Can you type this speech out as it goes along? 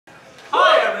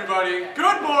everybody.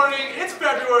 Good morning. It's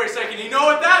February 2nd. You know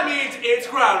what that means? It's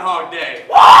Groundhog Day.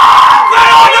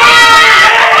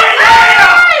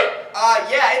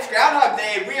 Yeah, it's Groundhog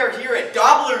Day. We are here at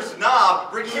Gobbler's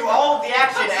Knob, bringing you all of the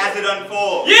action as it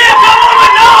unfolds. Yeah,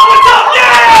 Gobbler's Knob, what's up?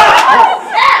 Yeah!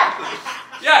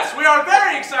 Yes, we are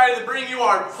very excited to bring you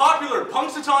our popular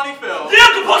Punxsutawney Phil.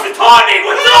 Yeah, the Punxsutawney,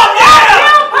 what's up?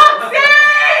 Yeah! Punxsy!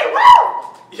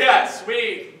 Woo! Yes,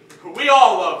 we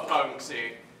all love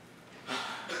Punxsy.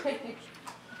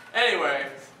 Anyway,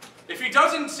 if he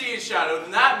doesn't see his shadow, then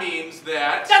that means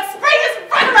that spring is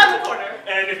right around the corner.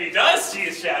 And if he does see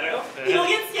his shadow, He'll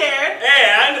get scared.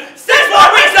 and 6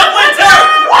 more weeks of winter!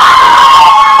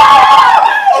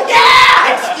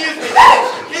 Okay, excuse me,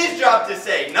 that is his job to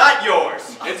say, not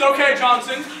yours. it's okay,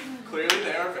 Johnson. Clearly,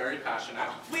 they are very passionate.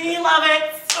 We love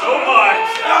it So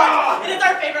much! It is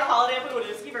our favorite holiday up in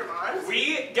Winooski, Vermont.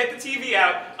 We get the TV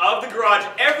out of the garage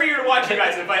every year to watch you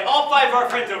guys and invite all 5 of our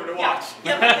friends over to watch.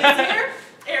 Yeah, but this year,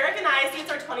 Eric and I, see it's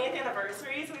our 20th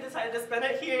anniversary, so we decided to spend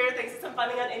it here thanks to some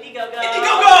funding on Indiegogo.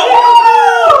 Indiegogo!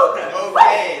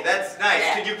 Okay, that's nice.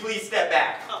 Could you please step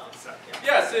back? Oh, sorry.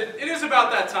 Yes, it is about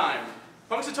that time.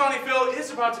 Punxsutawney Phil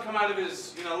is about to come out of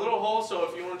his little hole, so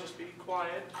if you want to just be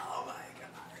quiet. Oh my god.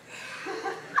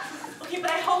 Okay, but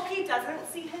I hope he doesn't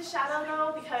see his shadow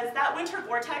though, because that winter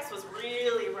vortex was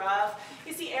really rough.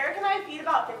 You see, Eric and I feed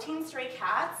about 15 stray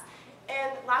cats,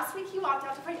 and last week he walked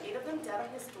out to find 8 of them dead on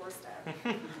his doorstep.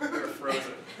 They're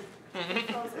frozen.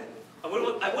 Frozen. I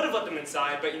would have let them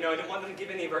inside, but I didn't want them to give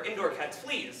any of our indoor cats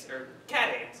fleas, or cat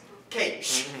AIDS. Okay,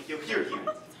 shh, you'll hear you.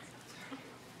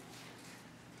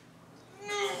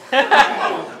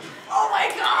 Oh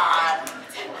my god!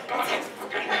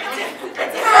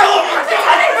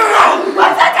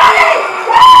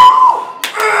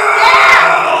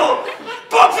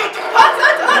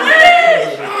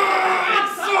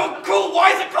 It's so cool!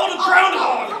 Why is it called a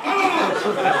groundhog?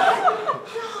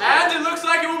 And it looks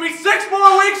like it will be 6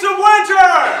 more weeks of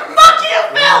winter! Fuck you,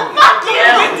 Phil! Fuck you!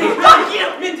 Fuck you!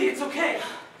 Mindy, it's okay.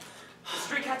 The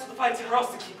stray cats will find somewhere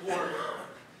else to keep warm.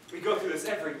 We go through this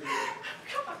every year.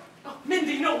 Oh,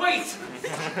 Mindy, no, wait!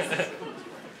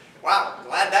 Wow,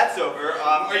 glad that's over.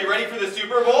 Are you ready for the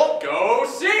Super Bowl? Go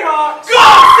Seahawks! Go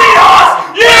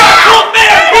Seahawks! Yeah!